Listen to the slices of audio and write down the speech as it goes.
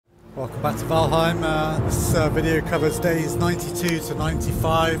Welcome back to Valheim. This video covers days 92 to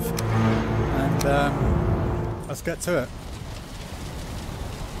 95 and let's get to it.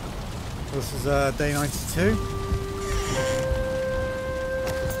 This is day 92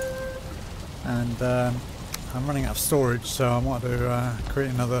 and I'm running out of storage, so I want to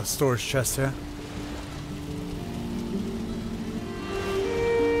create another storage chest here.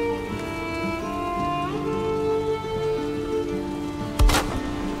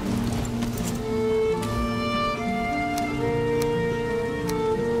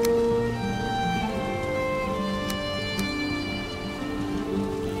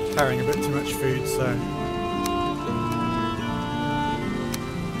 Carrying a bit too much food, so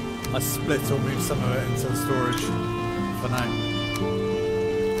I split or moved some of it into the storage for now.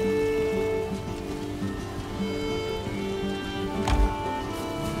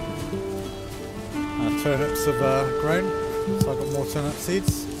 Turnips have grown, so I've got more turnip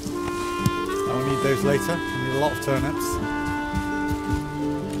seeds. I'll need those later. I need a lot of turnips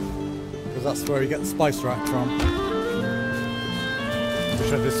because that's where we get the spice rack from,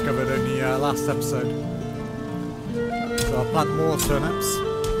 which I discovered only last episode. So I'll plant more turnips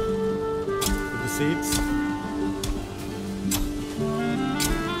with the seeds.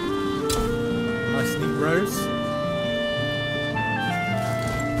 Nice neat rows.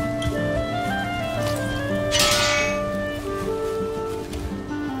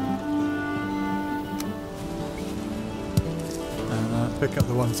 And pick up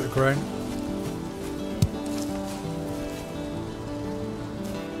the ones that are grown.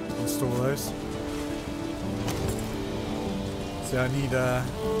 All those. See, I need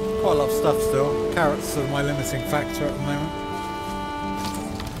quite a lot of stuff still. Carrots are my limiting factor at the moment.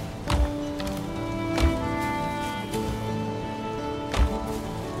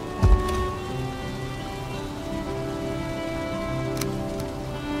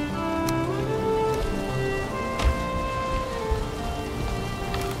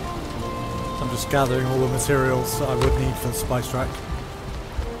 So I'm just gathering all the materials that I would need for the spice rack.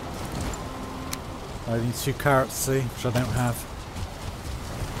 I need 2 carrots, see, which I don't have.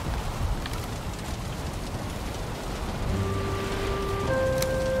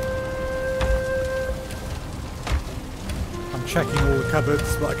 I'm checking all the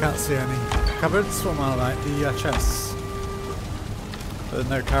cupboards, but I can't see any cupboards. What am I like? The chests. But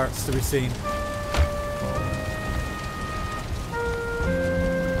there are no carrots to be seen.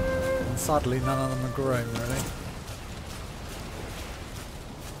 And sadly, none of them are grown, really.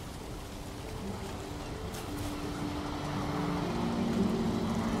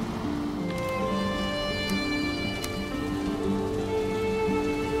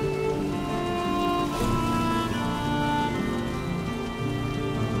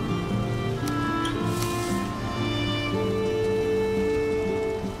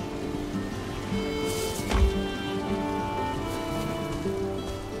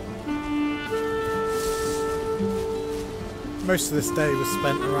 Most of this day was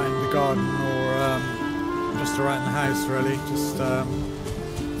spent around the garden or just around the house, really. Just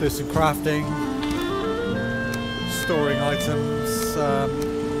do some crafting, storing items,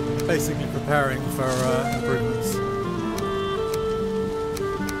 basically preparing for improvements.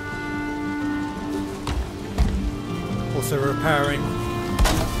 Also repairing.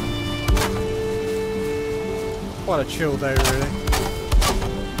 Quite a chill day, really.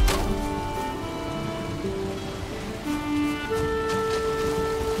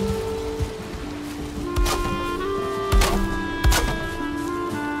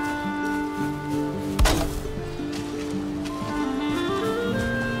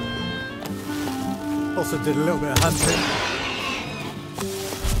 Also did a little bit of hunting.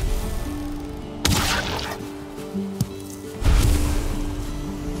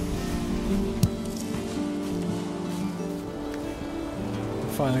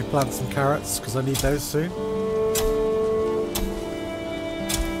 Finally plant some carrots because I need those soon.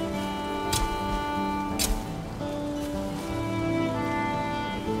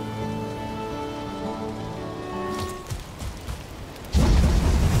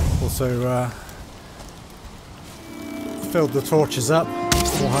 Also filled the torches up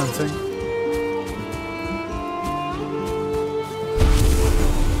for hunting.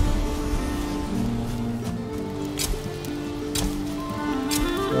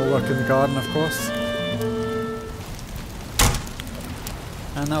 All work in the garden, of course.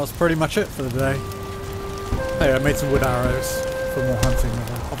 And that was pretty much it for the day. Hey, I made some wood arrows for more hunting,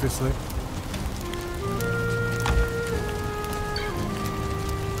 obviously.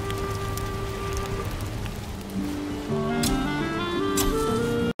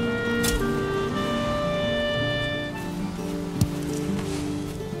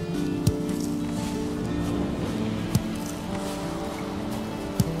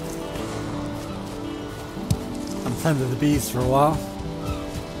 tended the bees for a while.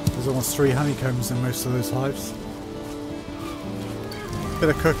 There's almost 3 honeycombs in most of those hives. Bit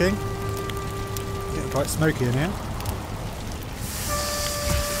of cooking. Getting quite smoky in here.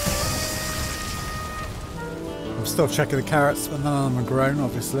 I'm still checking the carrots, but none of them are grown,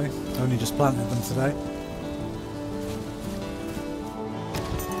 obviously. Only just planted them today.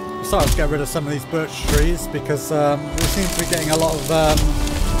 Started to get rid of some of these birch trees because we seem to be getting a lot of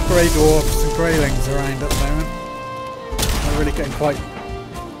grey dwarfs and greylings around at the moment. They're really getting quite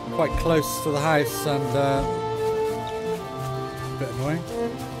close to the house and a bit annoying.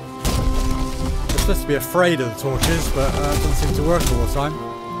 They're supposed to be afraid of the torches, but it doesn't seem to work all the time.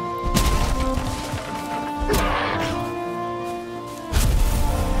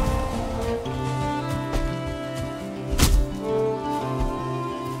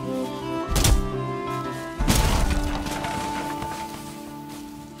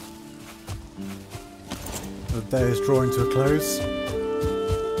 The day is drawing to a close.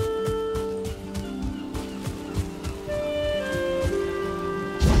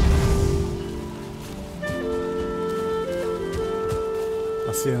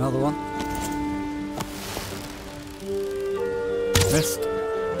 I see another one. Missed.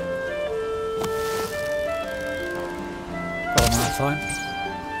 Got him that time.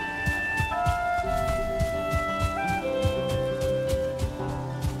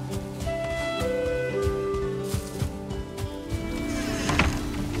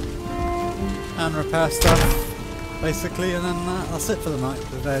 And repair stuff, basically, and then that's it for the night,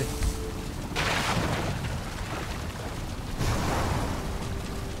 for the day.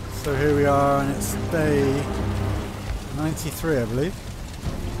 So here we are, and it's day 93, I believe.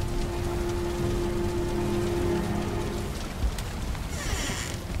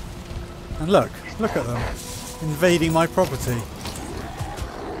 And look at them, invading my property.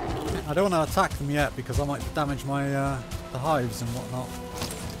 I don't want to attack them yet because I might damage my the hives and whatnot.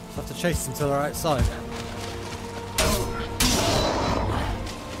 I have to chase them till they're outside.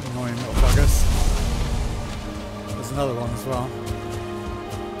 Annoying little buggers. There's another one as well.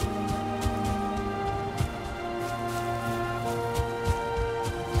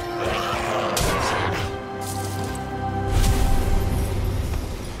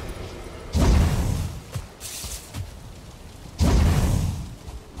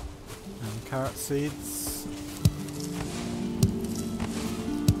 And carrot seeds.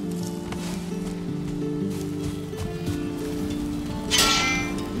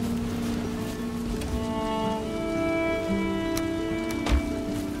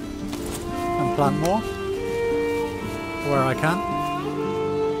 Plant more where I can.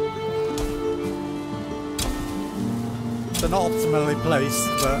 They're not optimally placed,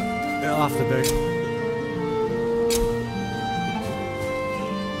 but it'll have to do.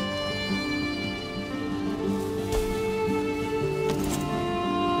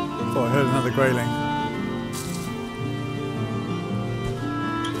 Thought I heard another greyling.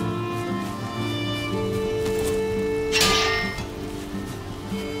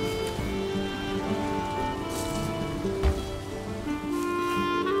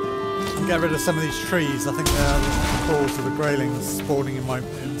 Get rid of some of these trees. I think they're the cause of the greylings spawning in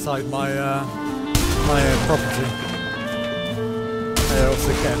inside my property. They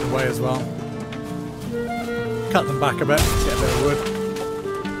also get in the way as well. Cut them back a bit, get a bit of wood.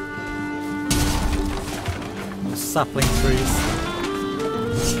 Sapling trees.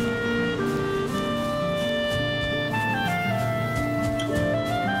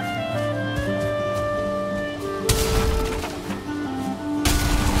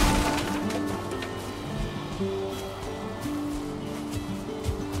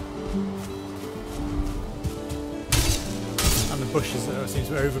 Bushes that seem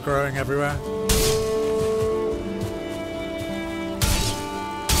to be overgrowing everywhere.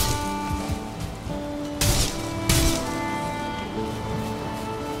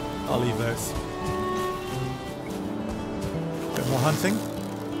 I'll leave those. Bit more hunting.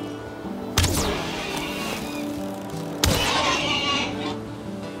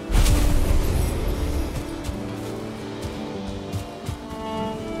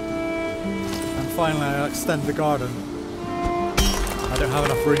 And finally I'll extend the garden. I don't have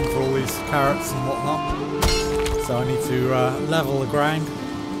enough room for all these carrots and whatnot, so I need to level the ground,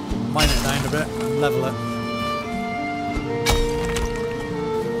 mine it down a bit and level it.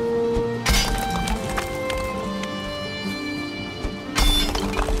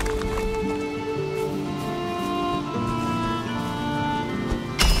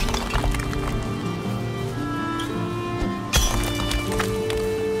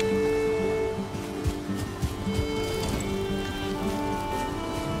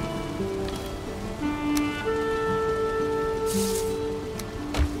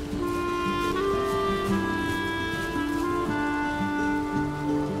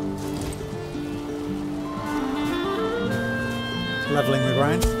 levelling the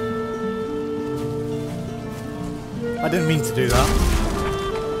ground. I didn't mean to do that.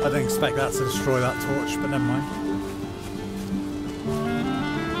 I didn't expect that to destroy that torch, but never mind.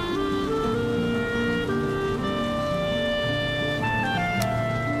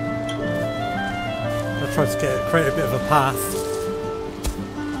 I tried to create a bit of a path.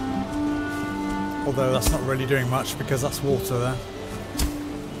 Although that's not really doing much because that's water there.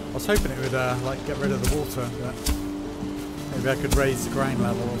 I was hoping it would like get rid of the water, but maybe I could raise the ground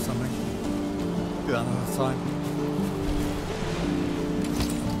level or something. Do that another time.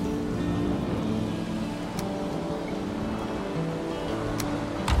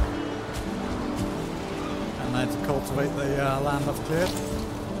 And now to cultivate the land I've cleared,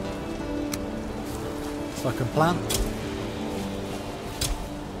 so I can plant.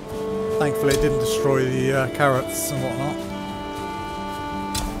 Thankfully it didn't destroy the carrots and whatnot.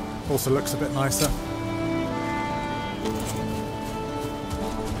 Also looks a bit nicer.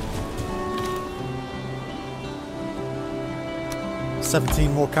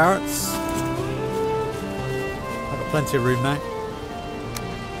 "17 more carrots. I've got plenty of room now.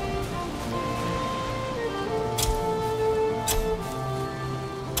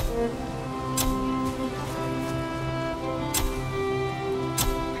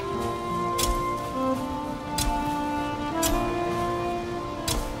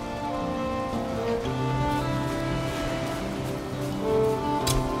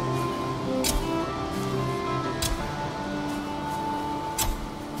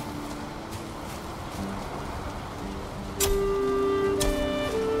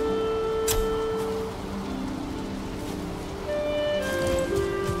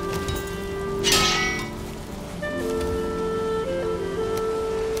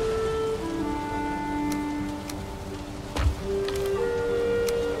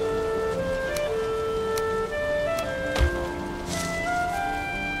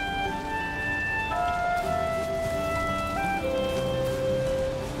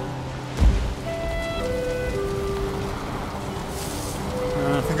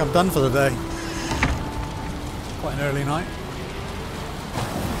 I think I'm done for the day. Quite an early night.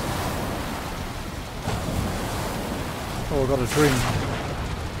 Oh, I got a dream.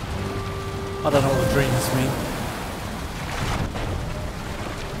 I don't know what the dreams mean.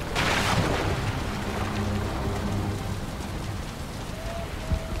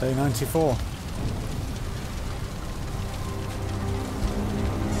 Day 94.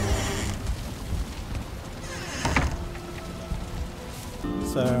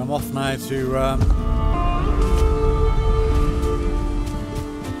 So I'm off now to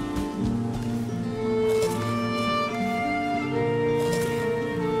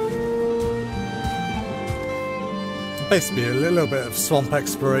basically a little bit of swamp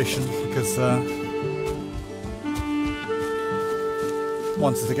exploration because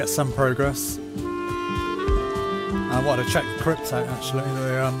wanted to get some progress. I wanted to check the crypts out actually,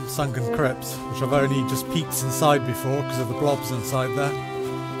 the Sunken Crypts, which I've only just peeked inside before because of the blobs inside there.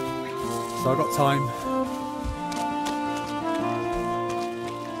 So I've got time.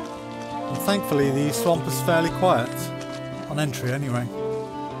 And thankfully the swamp is fairly quiet, on entry anyway.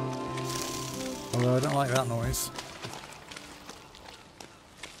 Although I don't like that noise.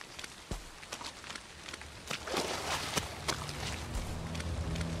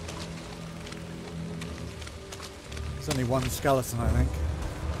 There's only one skeleton I think.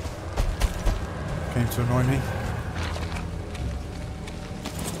 Came to annoy me.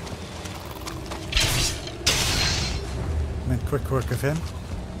 Made quick work of him.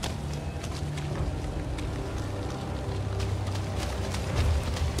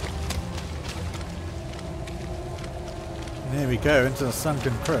 And here we go into the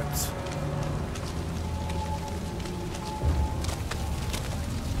Sunken Crypt.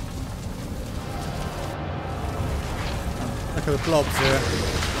 Look at the blobs here.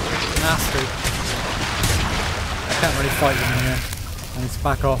 Nasty. I can't really fight them in here. I need to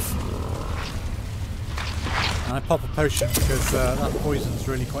back off. And I pop a potion because that poison's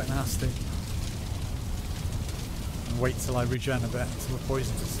really quite nasty. And wait till I regen a bit until the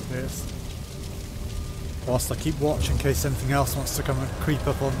poison disappears. Whilst I keep watch in case anything else wants to come and creep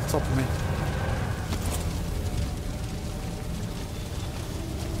up on top of me.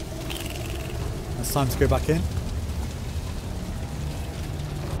 It's time to go back in.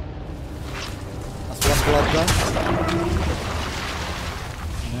 That's one blob done.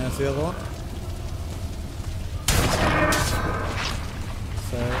 And there's the other one.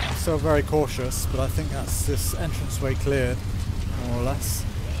 So I'm still very cautious, but I think that's this entranceway cleared, more or less.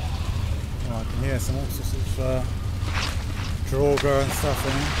 Oh, I can hear some all sorts of Draugr and stuff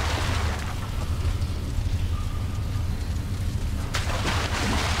in here.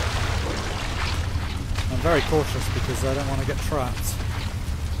 very cautious because I don't want to get trapped.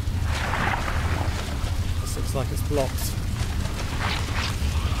 This looks like it's blocked.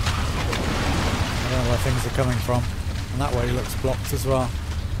 I don't know where things are coming from. And that way looks blocked as well.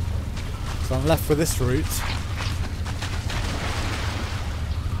 So I'm left with this route.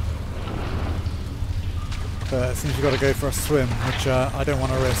 But it seems we've got to go for a swim, which I don't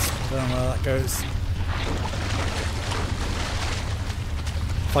want to risk. I don't know where that goes.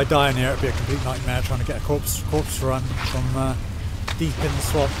 If I die in here, it'd be a complete nightmare trying to get a corpse run from deep in the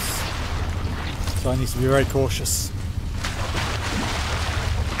swamps. So I need to be very cautious.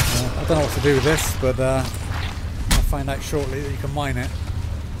 I don't know what to do with this, but I'll find out shortly that you can mine it.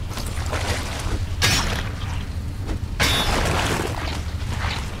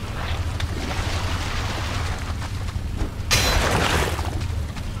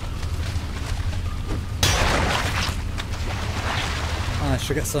 I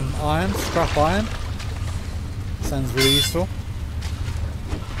should get some iron, scrap iron. Sounds really useful.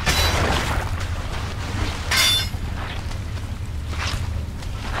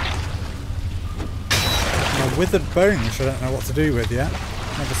 A withered bone, which I don't know what to do with yet.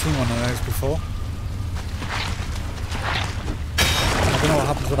 Never seen one of those before. I don't know what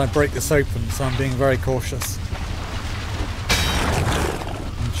happens when I break this open, so I'm being very cautious.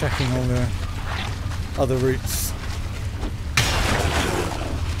 I'm checking all the other routes.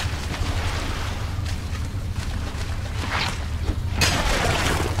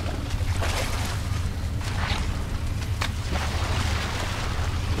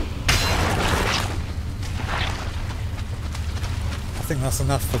 I think that's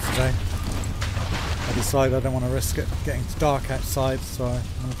enough for today. I decided I don't want to risk it getting dark outside, so I'm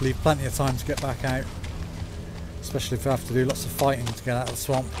going to leave plenty of time to get back out, especially if I have to do lots of fighting to get out of the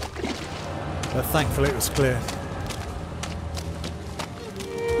swamp. But thankfully it was clear.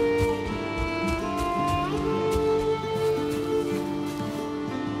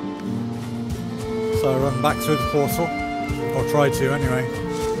 So I run back through the portal, or try to anyway.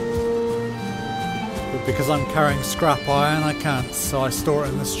 But because I'm carrying scrap iron, I can't, so I store it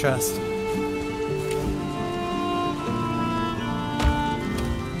in this chest.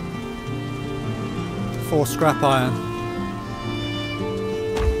 Four scrap iron.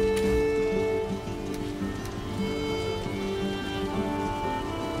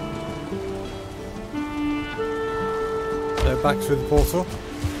 So back through the portal.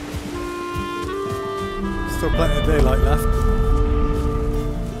 Still plenty of daylight left.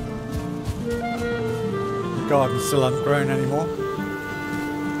 The garden still hasn't grown anymore.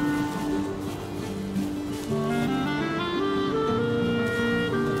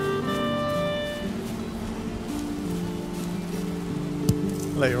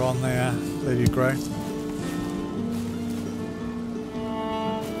 Later on they do grow.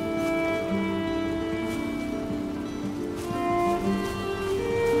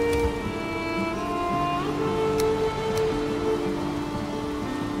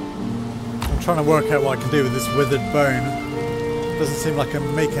 I'm trying to work out what I can do with this withered bone. Doesn't seem like I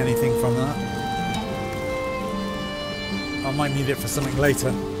can make anything from that. I might need it for something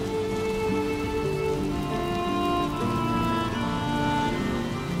later.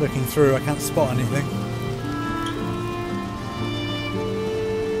 Looking through, I can't spot anything.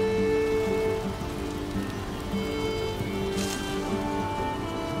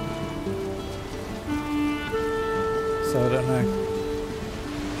 So I don't know.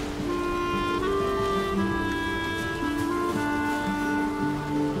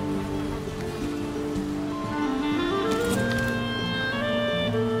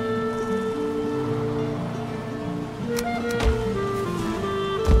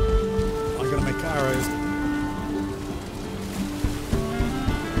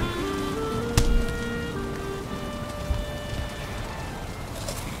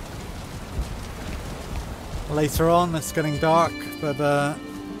 Later on, it's getting dark, but I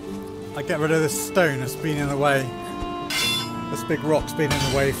get rid of this stone that's been in the way. This big rock's been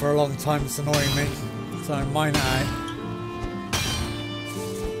in the way for a long time, it's annoying me, so I mine it out.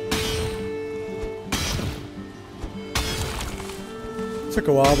 Took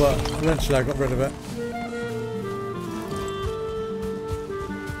a while, but eventually I got rid of it.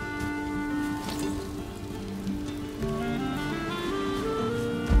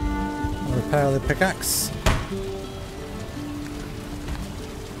 I'll repair the pickaxe.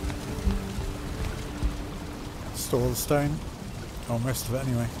 Store the stone, or most of it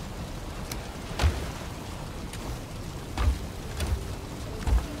anyway.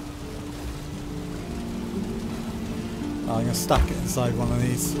 I'm going to stack it inside one of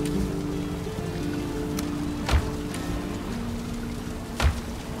these.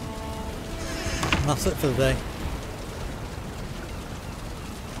 And that's it for the day.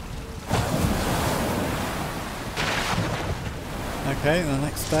 Okay, the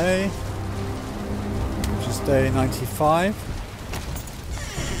next day, which is day 95.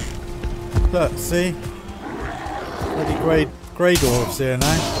 Look, see? Bloody grey dwarves here now.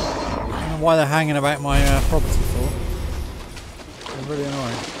 I don't know why they're hanging about my property for. They're really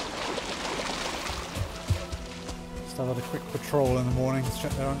annoying. Just have had a quick patrol in the morning to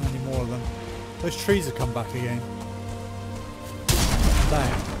check there aren't any more of them. Those trees have come back again.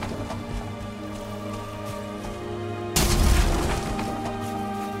 Dang.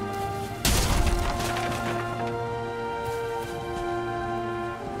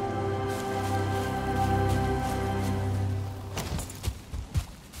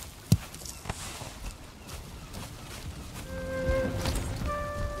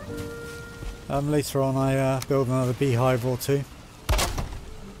 Later on I build another beehive or two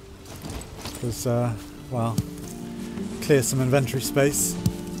because, well, clear some inventory space,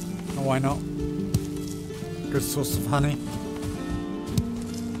 and why not? Good source of honey.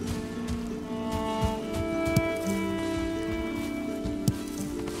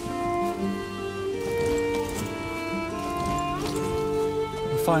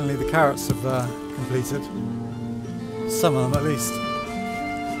 And finally the carrots have completed, some of them at least.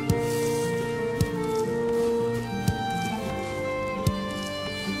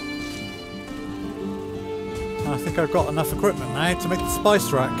 I think I've got enough equipment now to make the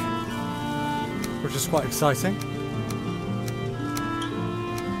spice rack, which is quite exciting.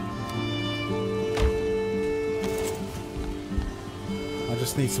 I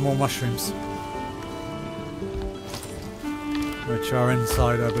just need some more mushrooms, which are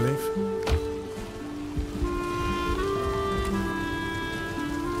inside, I believe.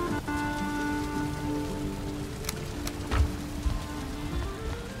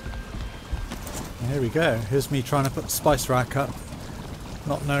 Here we go. Here's me trying to put the spice rack up,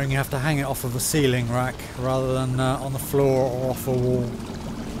 not knowing you have to hang it off of a ceiling rack rather than on the floor or off a wall.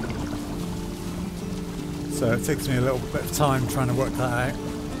 So it takes me a little bit of time trying to work that out.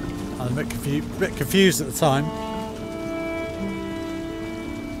 I'm a bit confused at the time.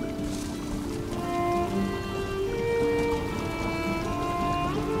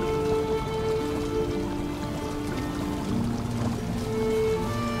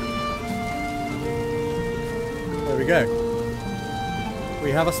 There we go.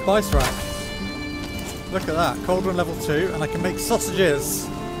 We have a spice rack. Look at that, Caudron Level 2, and I can make sausages!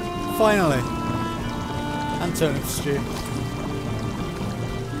 Finally! And turnip stew.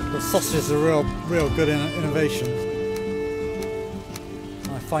 The sausages are real good innovation.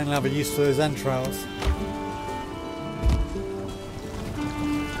 I finally have a use for those entrails.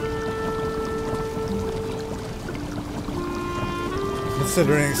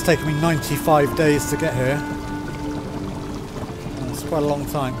 Considering it's taken me 95 days to get here. It's quite a long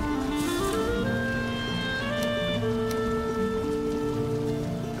time.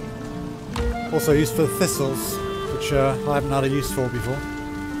 Also used for the thistles, which I haven't had a use for before.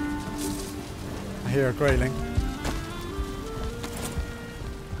 I hear a grayling.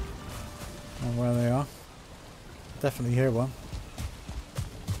 And where they are. Definitely hear one.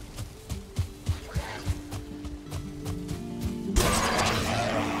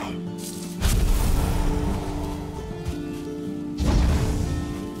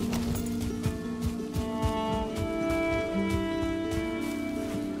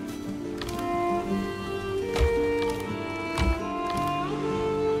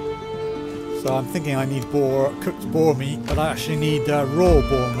 So I'm thinking I need cooked boar meat, but I actually need raw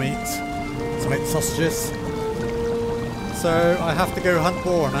boar meat to make sausages. So I have to go hunt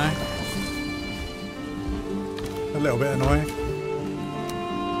boar now. A little bit annoying.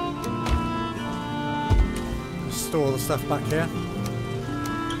 Store the stuff back here.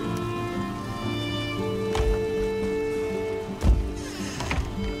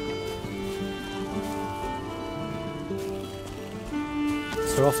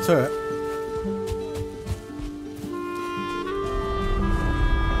 So off to it.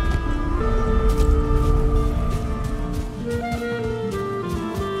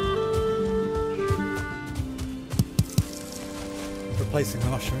 Replacing the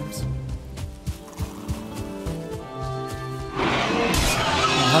mushrooms.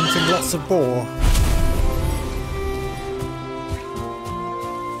 I'm hunting lots of boar.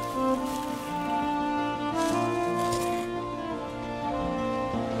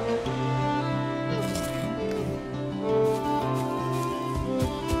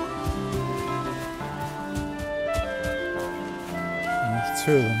 There's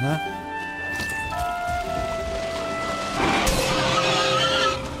two of them there.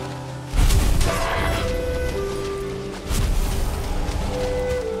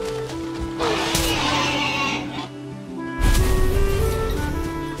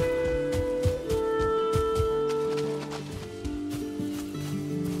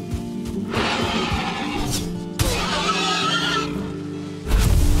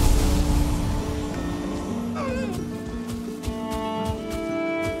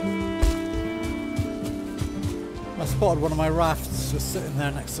 I spotted one of my rafts just sitting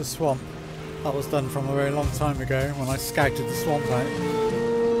there next to the swamp. That was done from a very long time ago when I scouted the swamp out.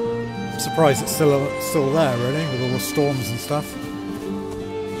 I'm surprised it's still there really, with all the storms and stuff.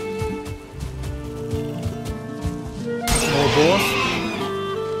 More boars.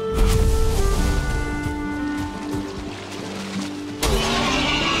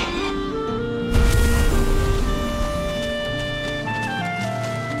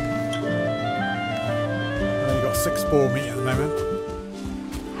 Only got 6 boar meat at the moment.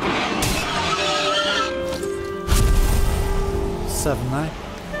 Seven now.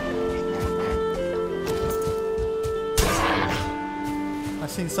 I've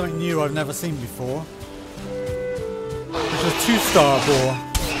seen something new I've never seen before. It's a 2-star boar.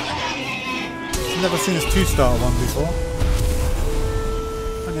 I've never seen this 2-star one before.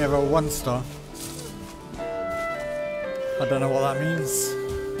 Only ever a 1-star. I don't know what that means.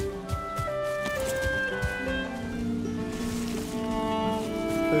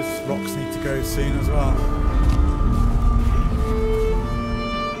 Those rocks need to go soon as well.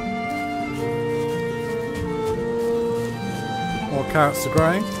 More carrots are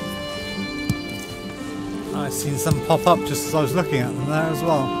growing. I've seen some pop up just as I was looking at them there as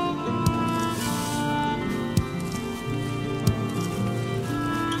well.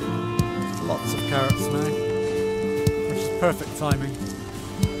 Lots of carrots now, which is perfect timing.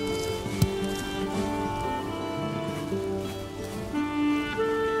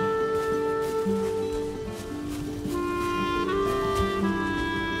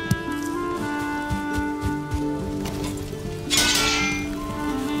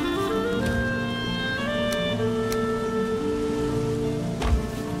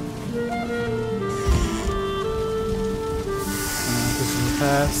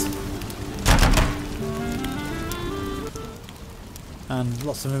 And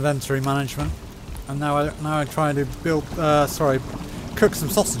lots of inventory management. And now I try to build, cook some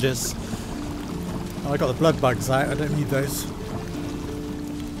sausages. Oh, I got the blood bugs out. I don't need those.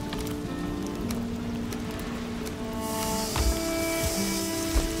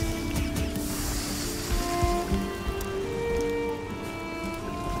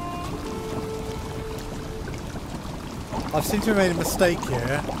 I seem to have made a mistake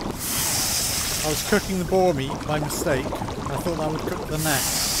here. I was cooking the boar meat by mistake. I thought that would cook the neck.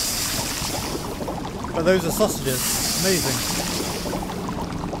 But those are sausages. Amazing.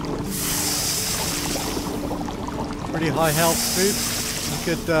 Pretty high health food. And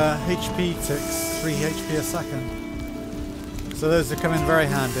good HP ticks. 3 HP a second. So those are coming very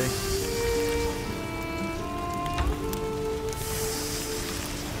handy.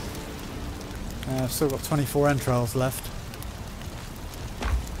 I've still got 24 entrails left.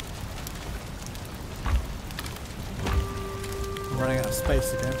 Running out of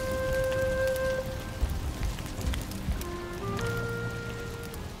space again.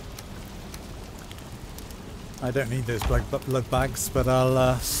 I don't need those blood bags, but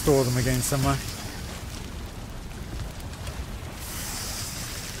I'll store them again somewhere.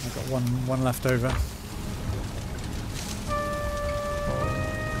 I've got one left over.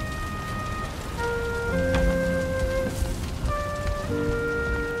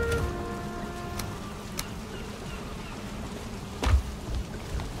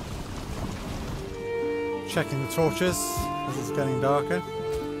 Checking the torches as it's getting darker.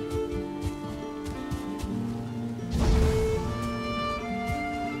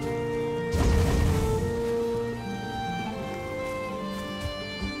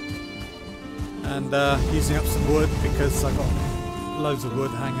 And using up some wood because I've got loads of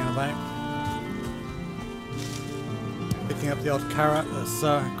wood hanging about. Picking up the odd carrot that's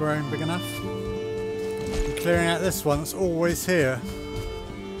grown big enough. And clearing out this one that's always here.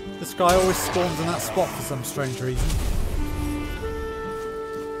 This guy always spawns in that spot for some strange reason.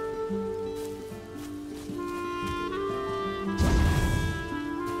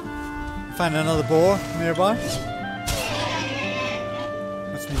 Found another boar nearby.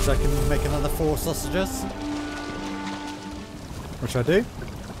 Which means I can make another 4 sausages. Which I do.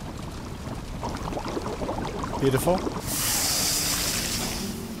 Beautiful.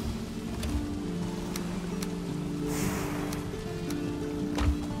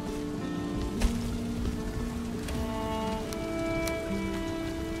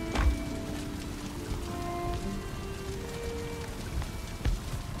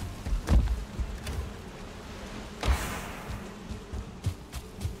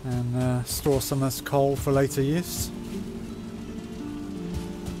 And store some as coal for later use.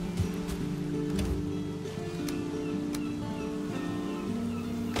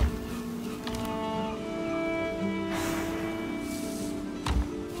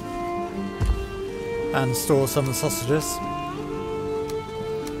 and store some of the sausages.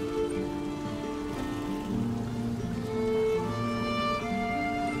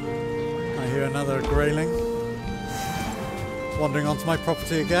 I hear another grayling wandering onto my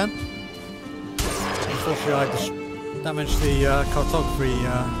property again. Unfortunately, I damaged the cartography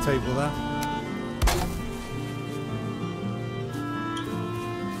table there.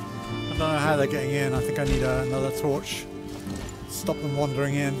 I don't know how they're getting in. I think I need another torch to stop them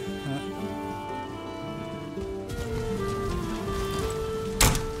wandering in.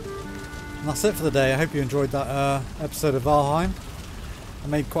 And that's it for the day. I hope you enjoyed that episode of Valheim. I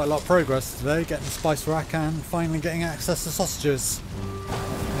made quite a lot of progress today, getting the spice rack and finally getting access to sausages.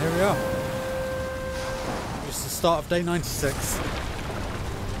 And here we are. Just the start of day 96.